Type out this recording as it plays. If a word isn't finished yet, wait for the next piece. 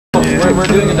we're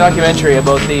doing a documentary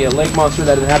about the lake monster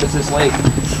that inhabits this lake.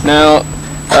 Now,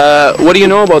 what do you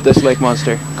know about this lake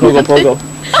monster, Cogo Pogo?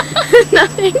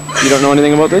 Nothing. You don't know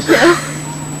anything about this? No.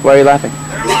 Why are you laughing?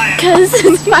 Because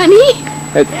it's funny.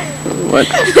 What?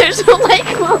 There's a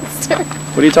lake monster.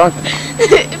 What are you talking about?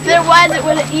 If there was, it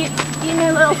would have eaten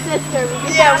your little sister.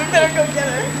 Yeah, we better go get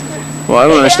her. Well, I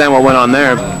don't understand what went on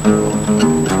there.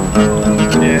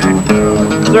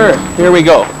 Sir, here we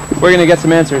go. We're going to get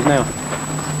some answers now.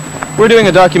 We're doing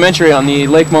a documentary on the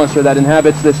lake monster that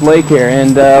inhabits this lake here,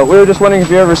 and we were just wondering if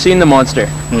you've ever seen the monster.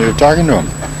 You're talking to him.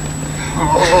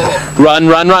 Run,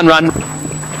 run, run, run.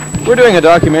 We're doing a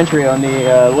documentary on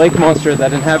the lake monster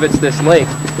that inhabits this lake,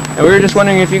 and we were just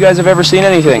wondering if you guys have ever seen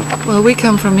anything. Well, we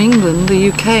come from England, the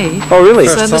UK. Oh, really?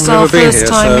 So this is our first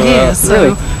time here, so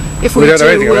really? if we don't know do,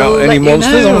 anything we'll about any let you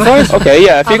monsters know. on the place. Okay,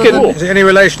 yeah, if you could... Is it any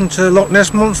relation to Loch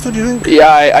Ness Monster, do you think?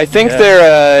 Yeah, I think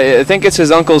they're, I think it's his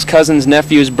uncle's cousin's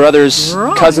nephew's brother's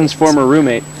cousin's former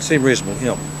roommate. Seem reasonable,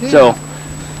 yeah. So,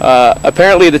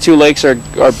 apparently the two lakes are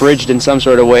bridged in some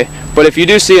sort of way. But if you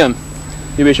do see him,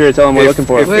 you be sure to tell him we're looking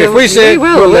for him. If we see it,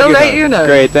 we'll let you know.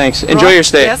 Great, thanks. Enjoy your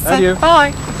stay. Yes, Adieu.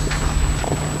 bye.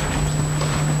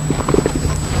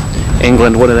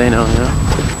 England, what do they know, you know?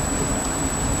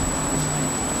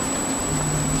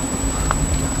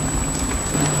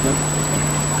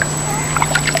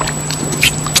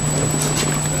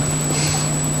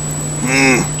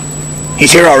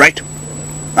 He's here all right.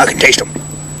 I can taste him.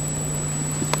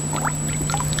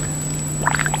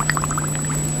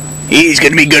 He's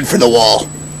gonna be good for the wall.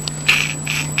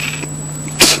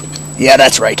 Yeah,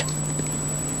 that's right.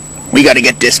 We gotta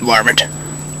get this varmint.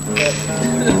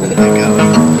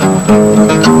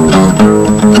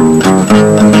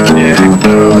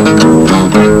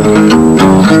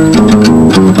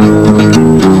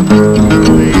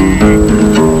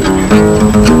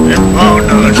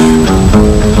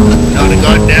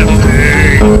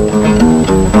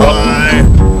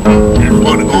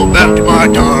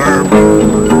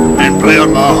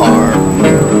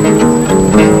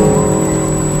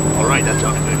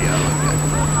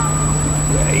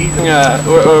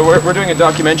 We're doing a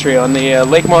documentary on the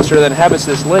lake monster that inhabits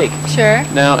this lake. Sure.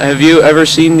 Now, have you ever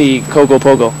seen the Cogo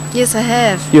Pogo? Yes, I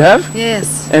have. You have?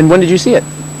 Yes. And when did you see it?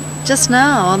 Just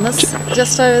now, on this,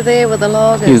 just over there where the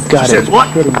log You is. got it. What?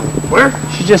 Where?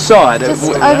 She just saw it.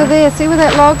 Just over there. See where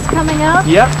that log's coming out?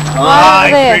 Yep. Right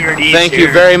over there. figured he's Thank here.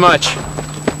 you very much.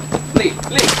 Lee,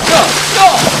 go, go!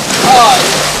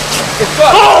 It's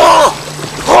fun.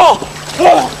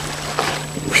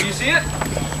 Do you see it?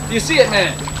 Do you see it,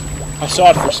 man? I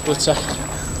saw it for a split second.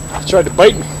 I tried to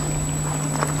bite me.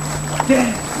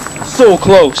 So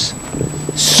close.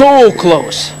 So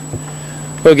close.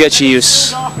 We'll get you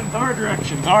used. Off in our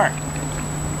direction, dark.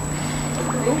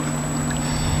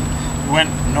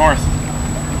 Went north.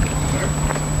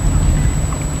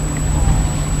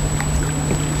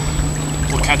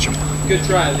 We'll catch him. Good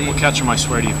try, Lee. We'll catch him, I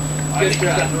swear to you. Good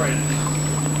try.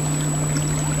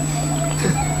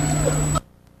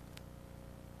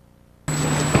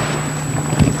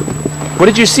 What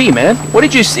did you see, man? What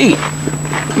did you see?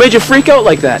 What made you freak out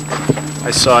like that? I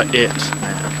saw it, man.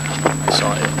 I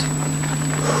saw it.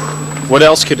 What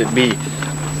else could it be?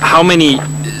 How many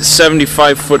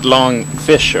 75-foot long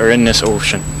fish are in this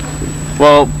ocean?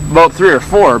 Well, about 3 or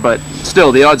 4, but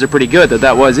still, the odds are pretty good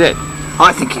that was it.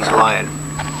 I think he's lying.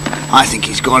 I think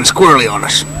he's gone squirrely on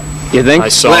us. You think? I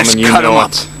saw Let's him and you cut him know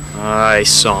up. it. I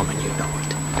saw him and you know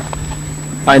it.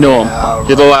 I know him.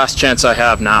 You're the last chance I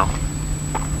have now.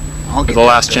 I'll get You're the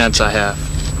last that chance I have.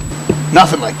 bitch.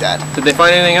 Nothing like that. Did they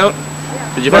find anything out?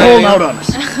 Did you They're find holding anything out on us.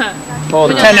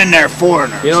 Holding out. Pretending they're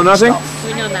foreigners. You know nothing?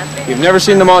 We know nothing. You've never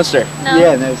seen the monster? No.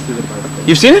 Yeah, never seen the bird.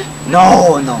 You've seen it?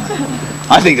 No.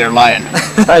 I think they're lying.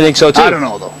 I think so too. I don't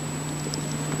know though.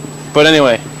 But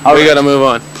anyway, we gotta move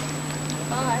on.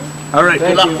 Bye. All right,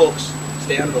 Thank good luck, you. folks.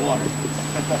 Stay out of the water.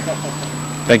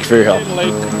 Thank you for your help.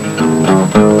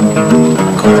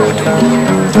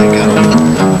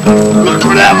 Look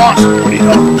for that monster. What do you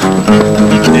know?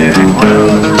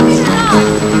 Yeah.